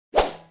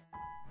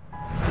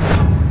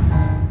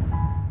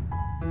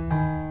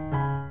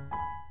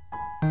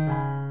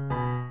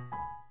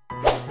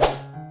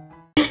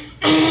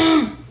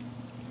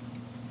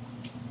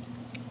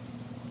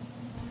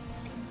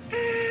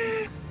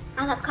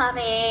love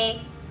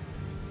coffee.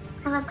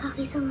 I love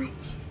coffee so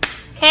much.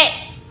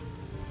 Hey,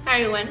 how are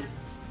you doing?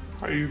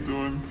 How you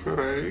doing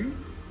today?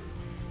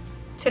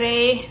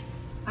 Today,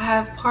 I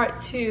have part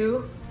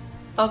 2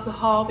 of the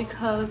haul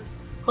because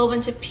a whole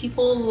bunch of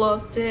people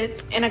loved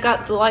it and I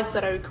got the likes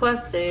that I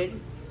requested.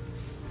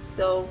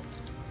 So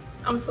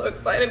I'm so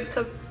excited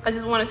because I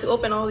just wanted to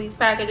open all these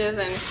packages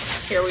and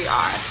here we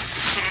are.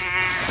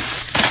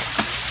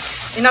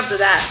 Enough of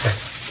that.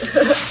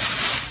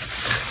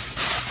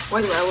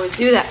 Why do I always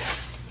do that?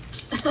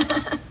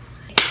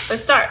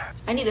 Let's start.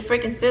 I need the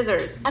freaking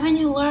scissors. Haven't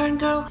you learned,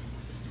 girl?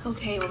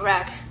 Okay, we're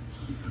back.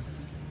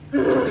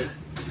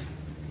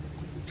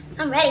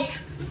 I'm ready.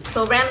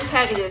 So random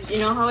packages, you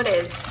know how it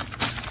is.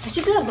 I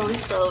should do a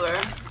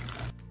voiceover.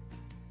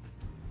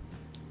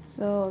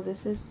 So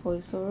this is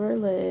voiceover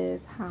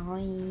Liz.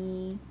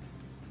 Hi.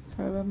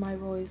 Sorry about my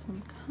voice.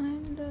 I'm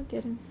kinda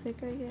getting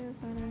sick, I guess.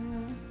 I don't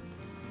know.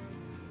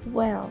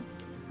 Well,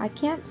 I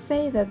can't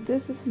say that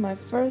this is my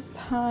first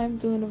time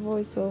doing a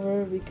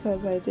voiceover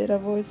because I did a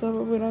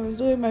voiceover when I was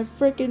doing my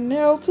freaking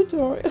nail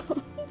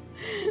tutorial.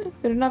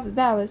 But enough of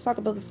that, let's talk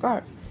about the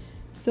scarf.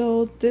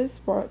 So this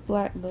black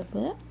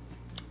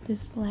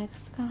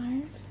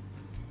scarf,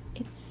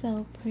 it's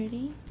so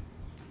pretty.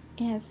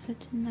 It has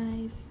such a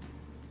nice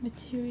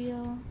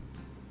material,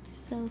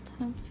 so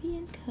comfy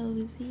and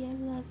cozy. I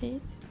love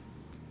it.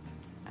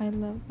 I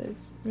love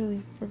this,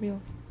 really, for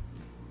real.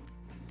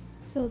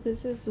 So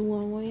this is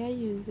one way I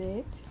use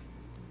it,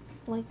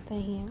 like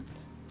that,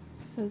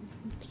 so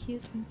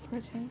cute and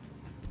pretty.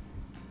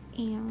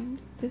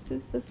 And this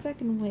is the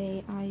second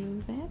way I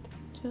use it,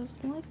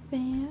 just like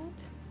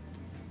that.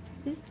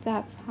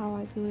 That's how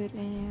I do it,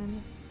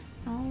 and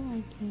I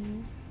like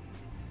it.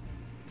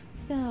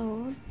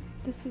 So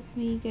this is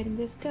me getting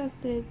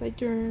disgusted by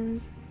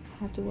germs. I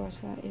have to wash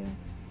that ear.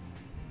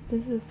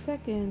 This is the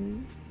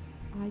second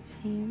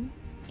item,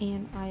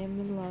 and I am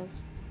in love.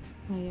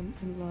 I am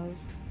in love.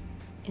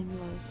 In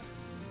love,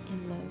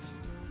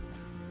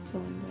 so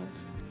in love.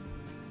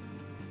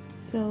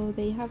 So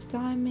they have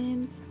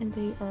diamonds and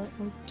they are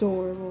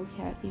adorable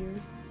cat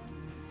ears.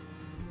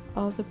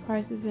 All the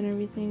prices and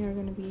everything are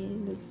going to be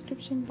in the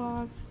description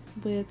box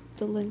with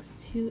the links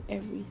to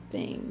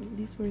everything.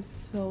 These were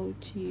so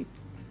cheap.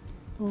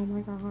 Oh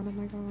my god, oh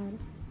my god,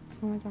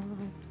 oh my god,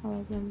 I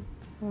love them,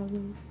 I love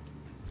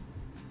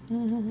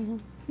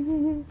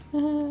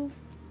them.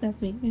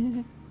 That's me.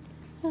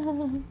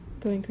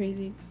 Going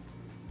crazy.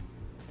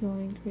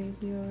 Going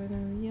crazy over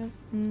there. Yep.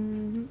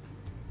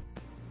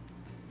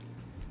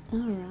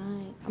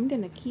 Alright, I'm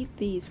gonna keep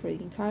these for the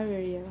entire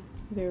video.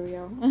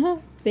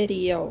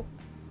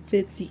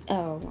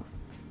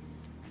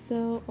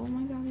 So, oh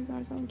my god, these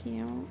are so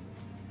cute.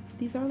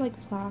 These are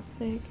like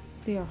plastic.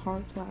 They are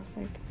hard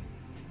plastic.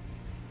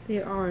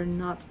 They are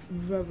not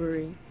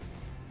rubbery.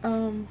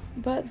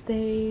 But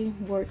they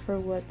work for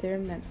what they're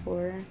meant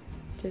for.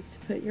 Just to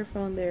put your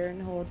phone there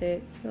and hold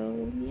it.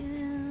 So,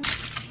 yeah.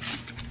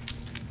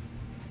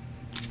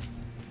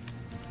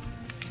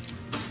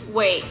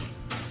 Wait,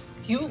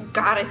 you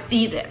gotta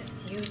see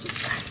this. You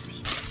just gotta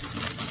see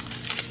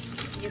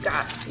this. You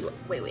got to,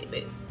 wait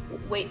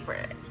for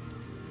it.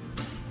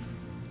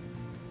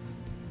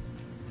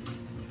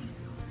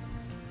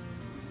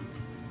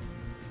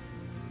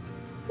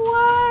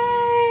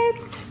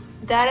 What?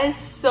 That is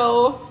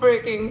so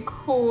freaking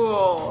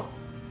cool.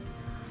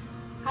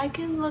 I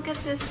can look at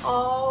this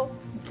all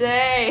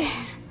day.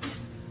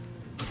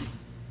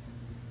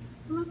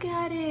 Look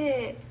at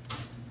it.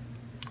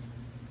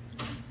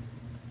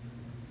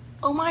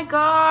 Oh my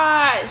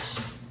gosh!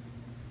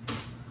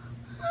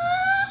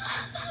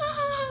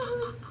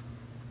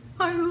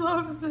 I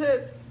love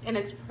this. And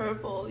it's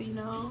purple, you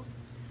know?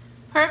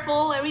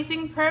 Purple,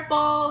 everything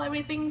purple,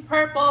 everything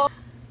purple.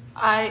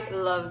 I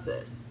love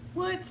this.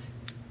 What?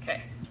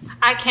 Okay.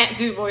 I can't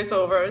do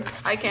voiceovers.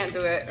 I can't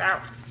do it.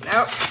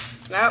 Nope.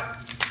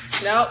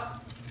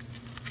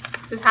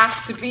 This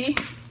has to be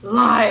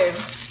live.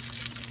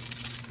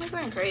 Am I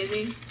going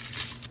crazy?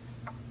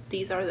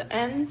 These are the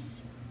ends.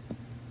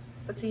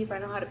 Let's see if I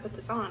know how to put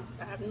this on.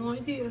 I have no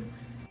idea.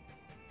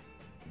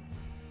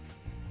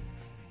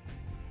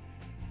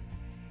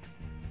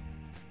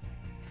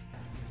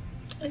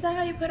 Is that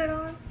how you put it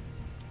on?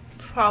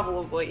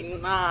 Probably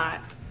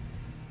not.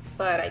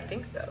 But I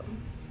think so.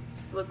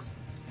 It looks,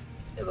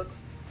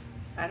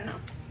 I don't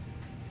know.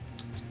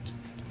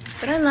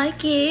 But I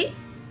like it.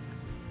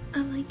 I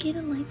like it.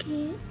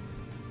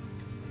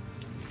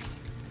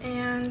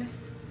 And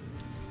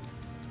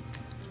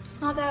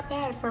it's not that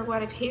bad for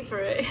what I paid for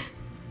it.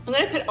 I'm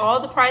gonna put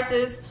all the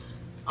prices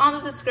on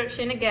the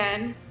description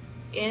again.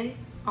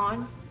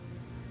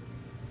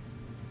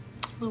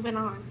 Moving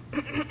on.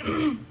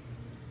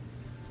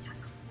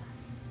 Yes.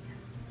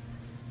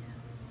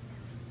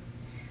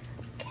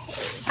 Okay,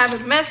 have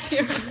a mess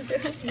here.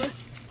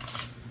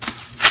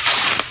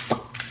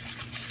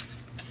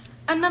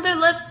 Another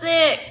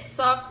lipstick,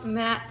 soft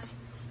matte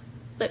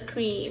lip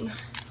cream.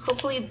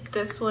 Hopefully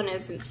this one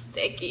isn't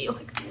sticky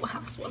like the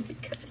last one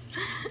because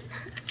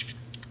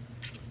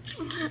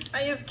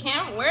I just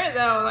can't wear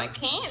those. I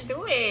can't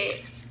do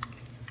it.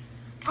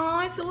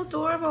 Oh, it's so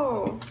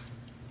adorable. Look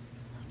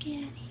at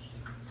it.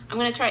 I'm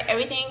gonna try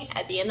everything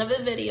at the end of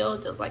the video,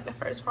 just like the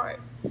first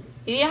part.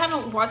 If you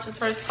haven't watched the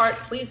first part,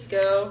 please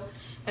go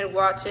and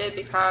watch it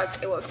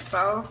because it was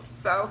so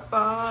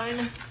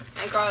fun.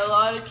 I got a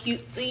lot of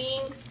cute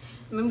things.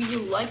 Maybe you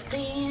like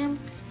them.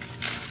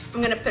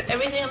 I'm gonna put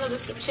everything in the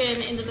description.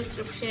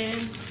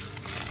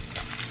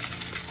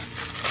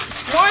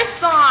 More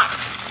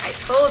socks! I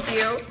told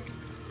you.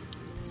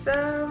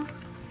 So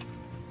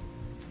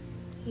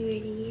here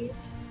it is.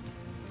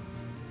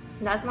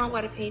 That's not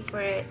what I paid for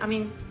it. I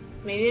mean,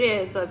 maybe it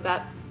is, but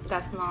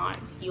that's not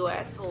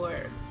US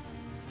or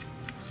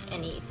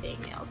anything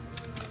else.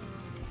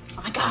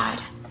 Oh my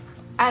god,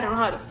 I don't know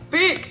how to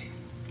speak.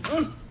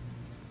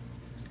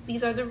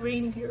 These are the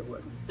reindeer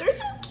ones. They're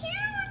so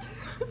cute.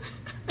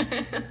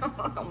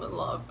 I'm in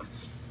love.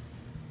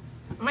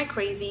 Am I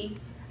crazy?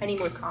 I need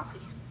more coffee.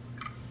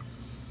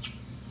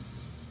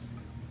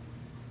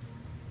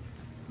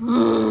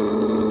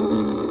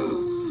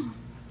 Ooh,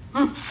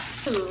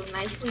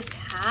 nicely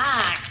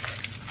packed.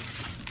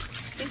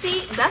 You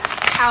see,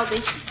 that's how they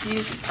should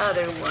do the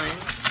other one.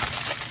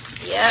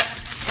 Yep.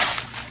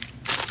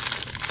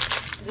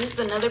 This is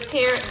another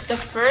pair. The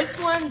first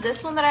one,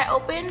 this one that I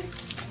opened,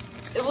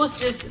 it was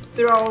just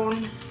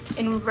thrown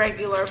in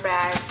regular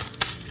bag,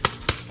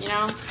 you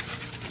know?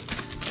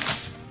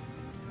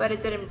 But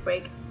it didn't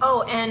break.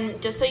 Oh,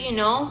 and just so you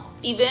know,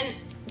 even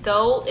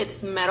though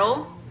it's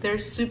metal, they're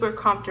super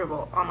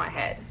comfortable on my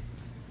head.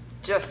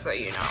 Just so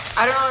you know.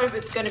 I don't know if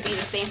it's gonna be the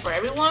same for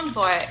everyone,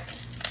 but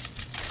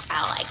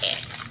I like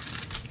it.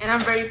 And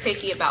I'm very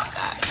picky about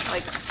that.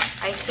 Like,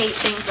 I hate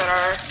things that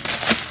are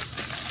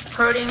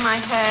hurting my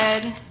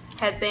head,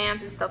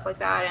 headbands and stuff like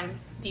that, and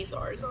these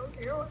are so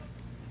cute.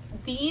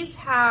 These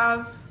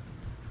have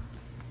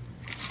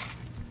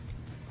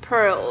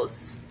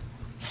pearls.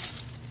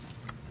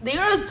 They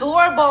are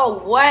adorable.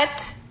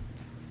 What?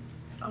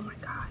 Oh my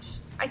gosh.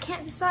 I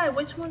can't decide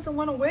which ones I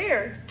want to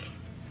wear.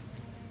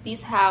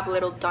 These have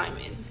little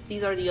diamonds.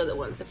 These are the other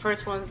ones, the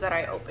first ones that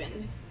I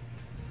opened.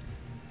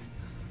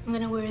 I'm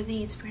gonna wear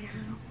these for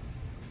now.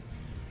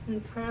 And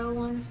the pearl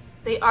ones,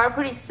 they are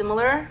pretty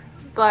similar,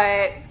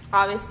 but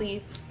obviously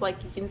it's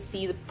like you can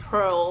see the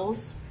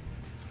pearls.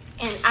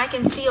 And I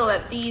can feel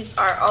that these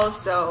are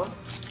also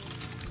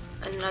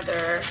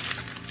another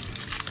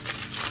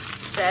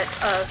set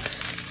of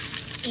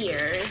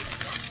ears.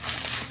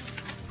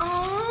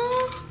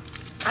 Oh,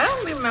 I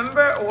don't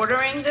remember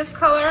ordering this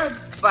color,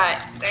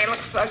 but they look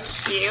so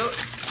cute.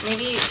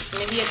 Maybe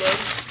I did.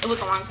 It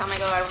was a long time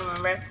ago, I don't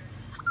remember.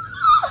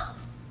 Oh,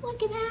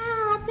 look at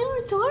that, they're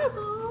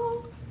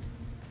adorable.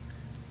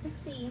 Let's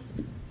see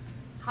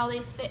how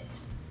they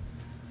fit.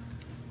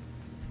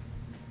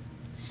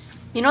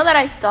 You know that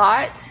I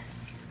thought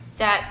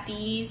that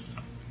these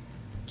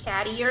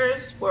cat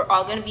ears were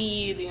all gonna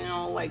be, you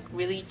know, like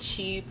really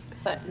cheap,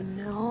 but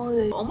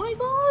no, oh my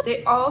god,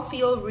 they all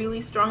feel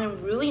really strong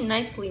and really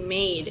nicely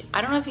made.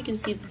 I don't know if you can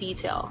see the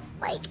detail.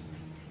 Like,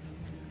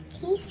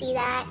 can you see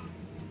that?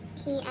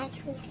 Can you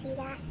actually see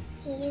that?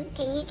 Can you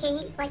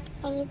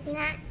see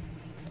that?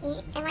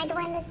 Am I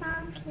doing this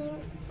wrong? Can you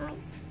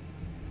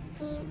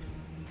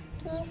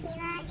see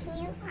that?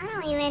 I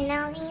don't even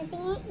know. Can you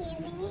see it? Can you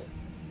see it?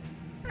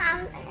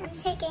 I'm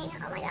shaking.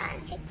 Oh my god,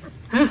 I'm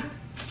shaking.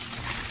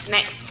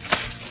 Next.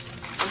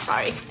 I'm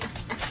sorry.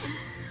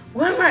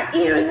 Where are my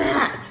ears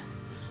at?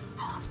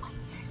 I lost my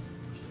ears.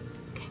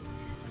 Okay.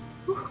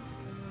 Whew.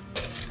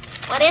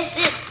 What is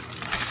this?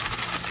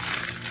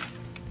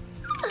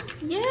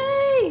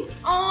 Yay!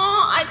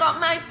 Oh, I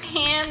got my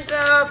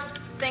panda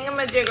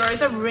thingamajigger.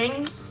 It's a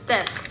ring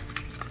stent.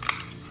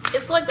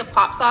 It's like the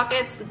pop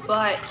sockets,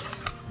 but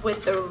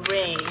with the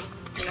ring.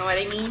 You know what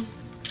I mean?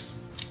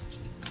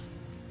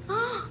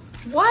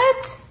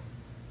 What?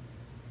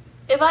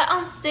 If I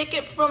unstick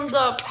it from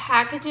the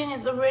packaging,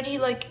 it's already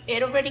like,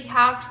 it already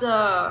has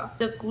the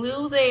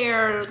glue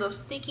there, the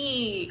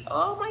sticky.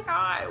 Oh my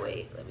god,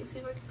 wait, let me see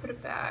if I can put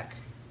it back.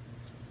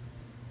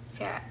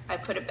 Yeah, I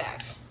put it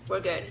back. We're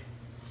good.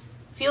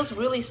 Feels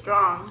really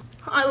strong.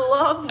 I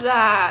love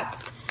that.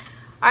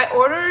 I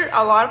ordered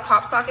a lot of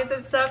pop sockets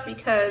and stuff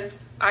because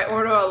I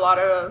order a lot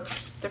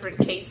of different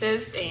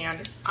cases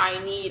and I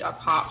need a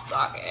pop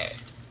socket.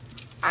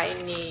 I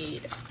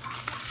need a pop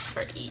socket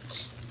for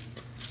each.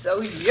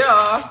 So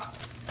yeah.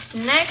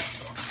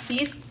 Next,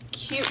 these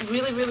cute,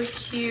 really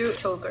cute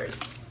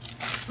chokers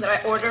that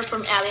I ordered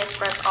from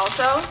AliExpress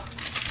also.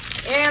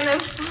 And they're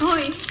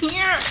fully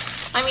here.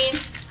 I mean,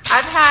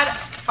 I've had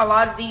a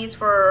lot of these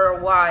for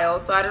a while,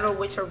 so I don't know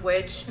which are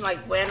which, like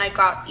when I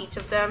got each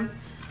of them.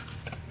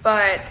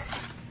 But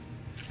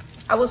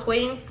I was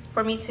waiting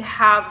for me to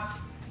have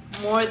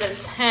more than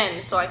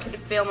 10 so I could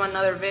film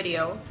another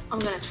video. I'm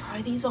gonna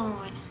try these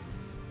on.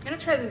 I'm gonna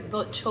try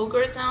the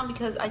chokers now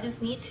because I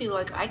just need to,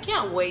 like, I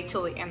can't wait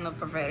till the end of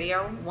the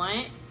video.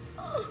 What?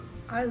 Oh,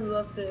 I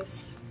love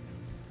this.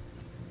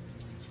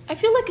 I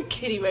feel like a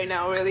kitty right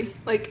now, really.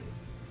 Like,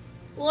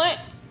 what?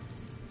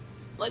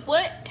 Like,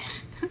 what?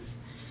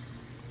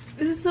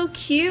 This is so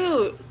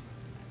cute.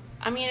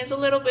 I mean, it's a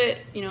little bit,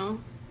 you know,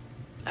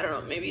 I don't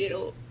know, maybe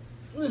it'll,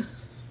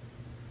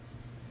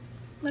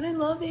 but I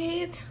love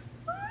it.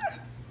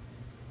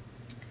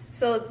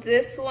 So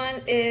this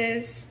one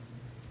is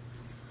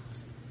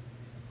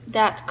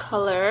that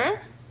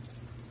color.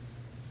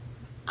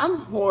 I'm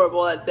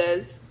horrible at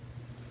this.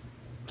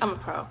 I'm a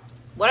pro.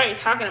 What are you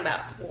talking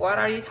about? What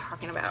are you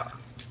talking about?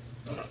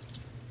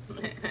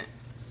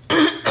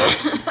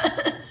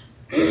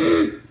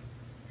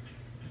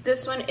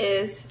 This one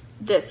is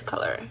this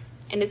color,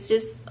 and it's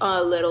just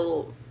a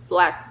little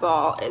black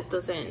ball.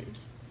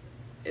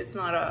 It's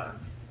not a,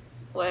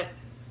 what?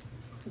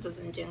 It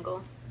doesn't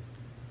jingle.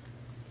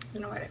 You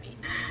know what I mean?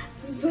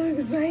 It's so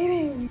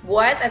exciting.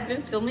 What? I've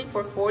been filming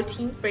for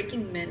 14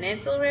 freaking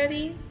minutes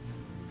already?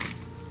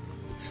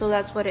 So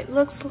that's what it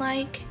looks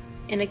like.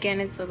 And again,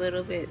 it's a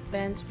little bit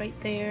bent right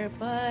there,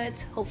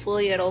 but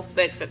hopefully it'll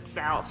fix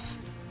itself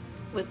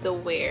with the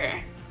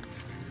wear.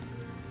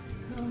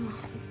 So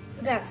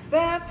that's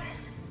that.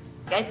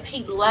 I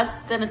paid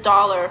less than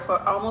 $1 for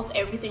almost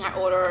everything I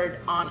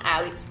ordered on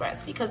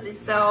AliExpress because they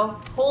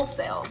sell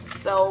wholesale.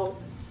 So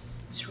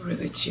it's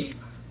really cheap.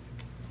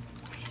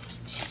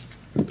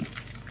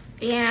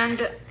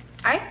 And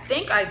I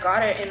think I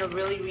got it in a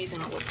really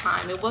reasonable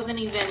time. It wasn't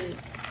even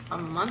a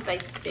month, I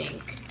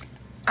think.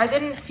 I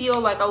didn't feel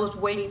like I was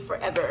waiting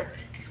forever.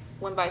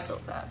 Went by so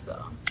fast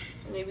though.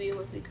 Maybe it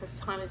was because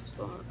time is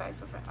going by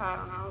so fast. I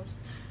don't know.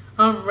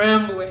 I'm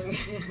rambling.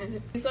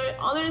 These are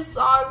other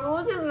socks.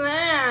 Look at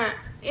that.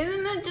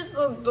 Isn't that just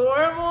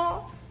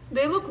adorable?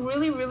 They look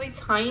really, really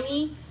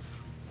tiny,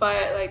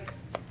 but like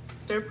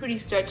they're pretty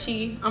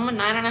stretchy. I'm a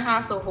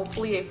 9.5, so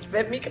hopefully they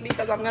fit me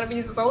because I'm gonna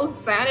be so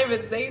sad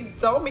if they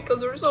don't because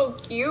they're so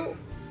cute.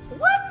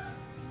 What?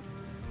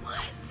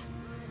 What?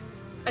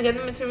 Again,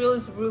 the material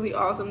is really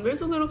awesome.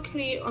 There's a little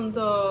kitty on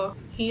the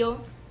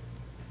heel.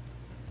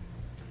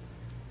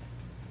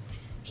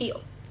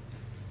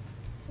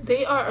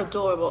 They are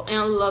adorable, and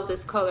I love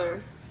this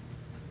color.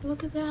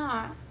 Look at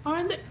that.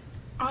 Aren't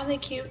they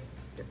cute?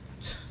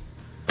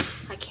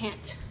 I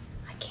can't.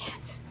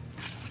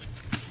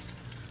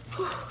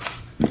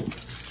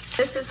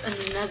 This is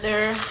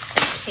another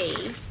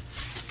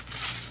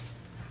case.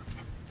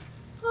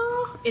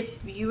 Oh, it's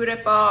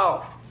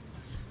beautiful.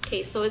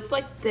 Okay, so it's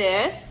like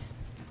this,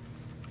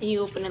 and you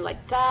open it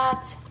like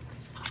that.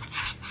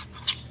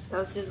 That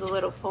was just a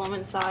little foam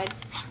inside,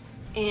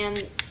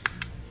 and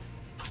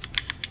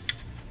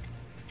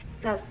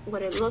that's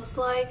what it looks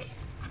like.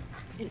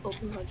 It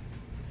opens like,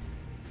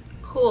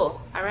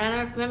 cool. I ran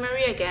out of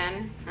memory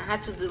again. I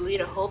had to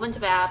delete a whole bunch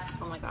of apps.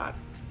 Oh my god,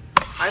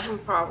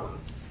 iPhone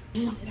problems.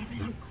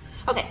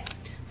 Okay,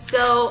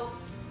 so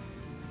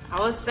I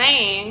was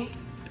saying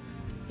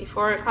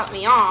before it cut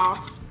me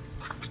off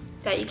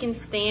that you can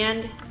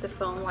stand the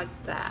phone like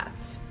that.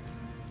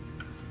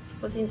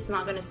 Well, since it's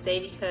not gonna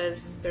stay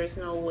because there's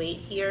no weight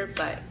here,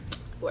 but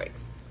it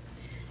works.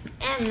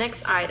 And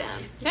next item,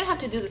 I'm gonna have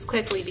to do this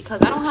quickly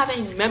because I don't have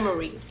any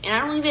memory and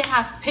I don't even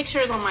have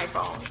pictures on my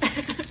phone.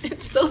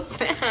 It's so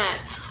sad.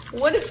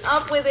 What is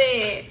up with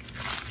it?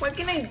 What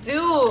can I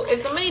do? If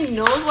somebody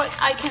knows what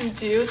I can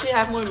do to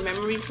have more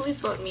memory,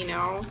 please let me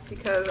know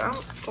because I'm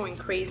going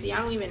crazy.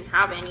 I don't even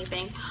have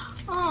anything.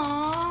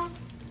 Aww,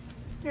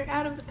 they're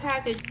out of the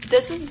package.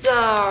 This is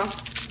a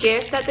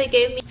gift that they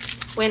gave me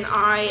when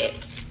I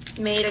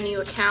made a new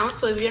account.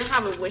 So if you don't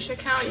have a Wish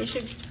account, you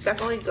should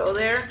definitely go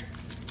there.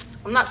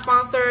 I'm not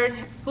sponsored.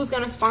 Who's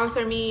gonna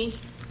sponsor me?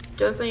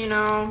 Just so you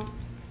know.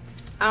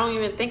 I don't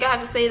even think I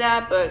have to say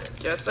that, but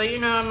just so you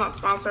know, I'm not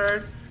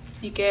sponsored.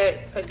 You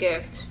get a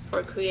gift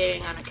for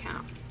creating an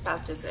account.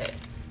 That's just it.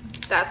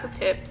 That's a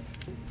tip.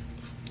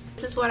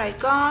 This is what I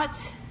got.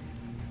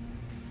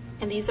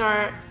 And these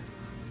are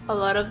a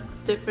lot of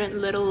different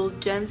little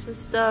gems and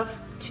stuff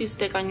to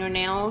stick on your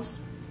nails.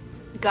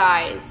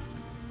 Guys,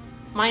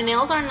 my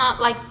nails are not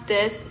like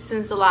this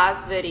since the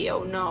last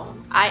video. No,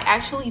 I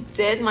actually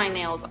did my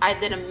nails. I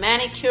did a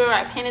manicure.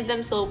 I painted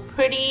them so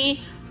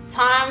pretty.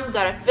 Time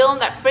that I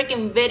filmed that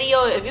freaking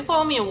video. If you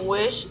follow me on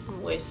Wish.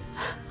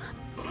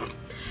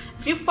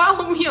 If you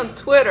follow me on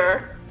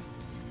Twitter,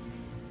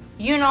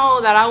 you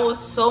know that I was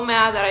so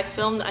mad that I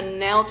filmed a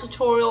nail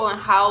tutorial on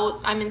how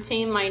I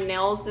maintain my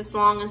nails this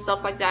long and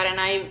stuff like that, and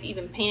I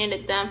even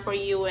painted them for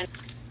you, and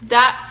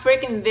that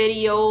freaking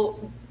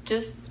video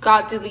just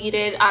got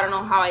deleted. I don't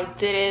know how I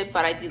did it,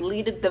 but I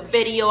deleted the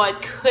video. I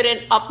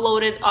couldn't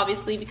upload it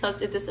obviously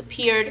because it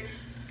disappeared.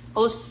 I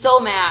was so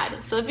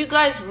mad. So if you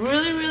guys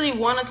really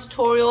want a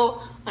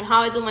tutorial on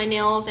how I do my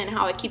nails and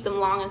how I keep them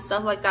long and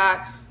stuff like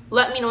that,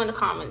 let me know in the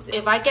comments.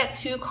 If I get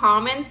 2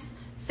 comments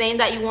saying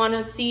that you want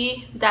to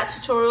see that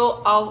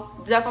tutorial, I'll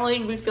definitely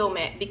refilm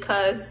it,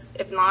 because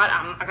if not,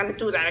 I'm not gonna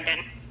do that again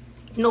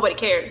if nobody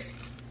cares.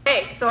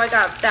 Okay, so I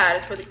got that.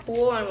 It's really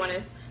cool. I want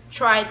to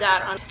try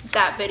that on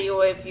that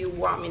video if you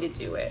want me to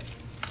do it.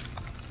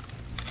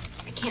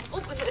 I can't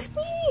open this.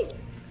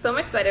 So I'm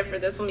excited for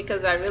this one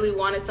because I really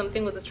wanted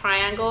something with a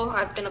triangle.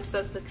 I've been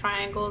obsessed with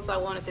triangles. I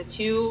wanted a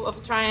 2 of a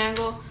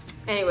triangle.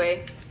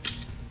 Anyway,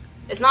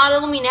 it's not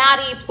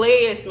Illuminati,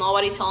 please.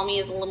 Nobody tell me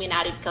it's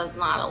Illuminati because it's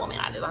not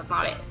Illuminati. That's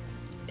not it.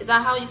 Is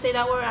that how you say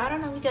that word? I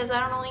don't know, because I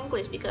don't know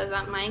English, because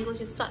my English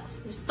just sucks.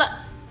 It just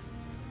sucks.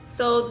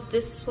 So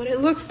this is what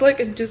it looks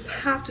like, and just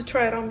have to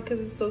try it on because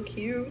it's so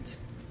cute.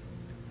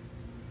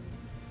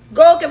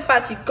 Go,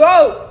 Kenpachi,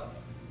 go!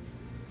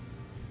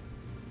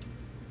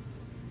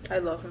 I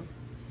love him.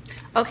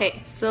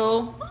 Okay,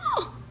 so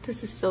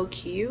this is so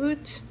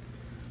cute.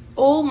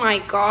 Oh my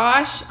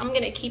gosh, I'm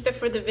gonna keep it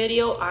for the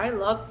video. I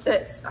love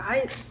this.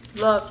 I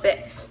love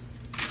it.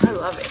 I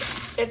love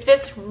it. It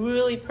fits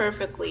really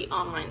perfectly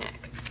on my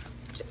neck.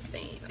 Just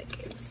saying, like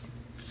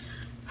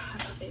I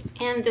love it.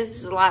 And this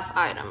is the last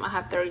item. I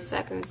have 30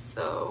 seconds,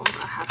 so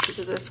I have to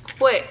do this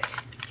quick.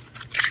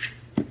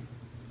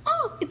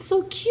 Oh, it's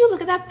so cute.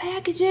 Look at that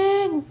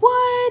packaging.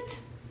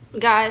 What?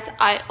 Guys,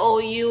 I owe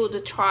you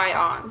the try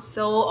on.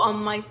 So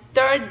on my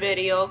third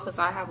video, because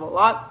I have a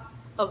lot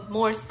of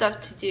more stuff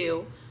to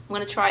do, I'm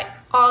gonna try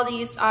all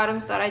these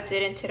items that I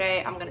didn't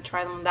today. I'm gonna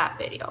try them in that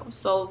video.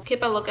 So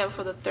keep a lookout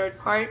for the third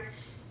part,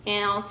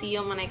 and I'll see you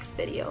on my next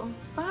video.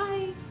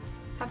 Bye.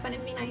 Have fun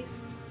and be nice.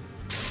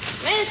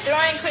 Man,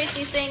 throwing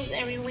crazy things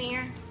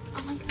everywhere.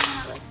 Oh my god,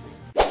 I love that.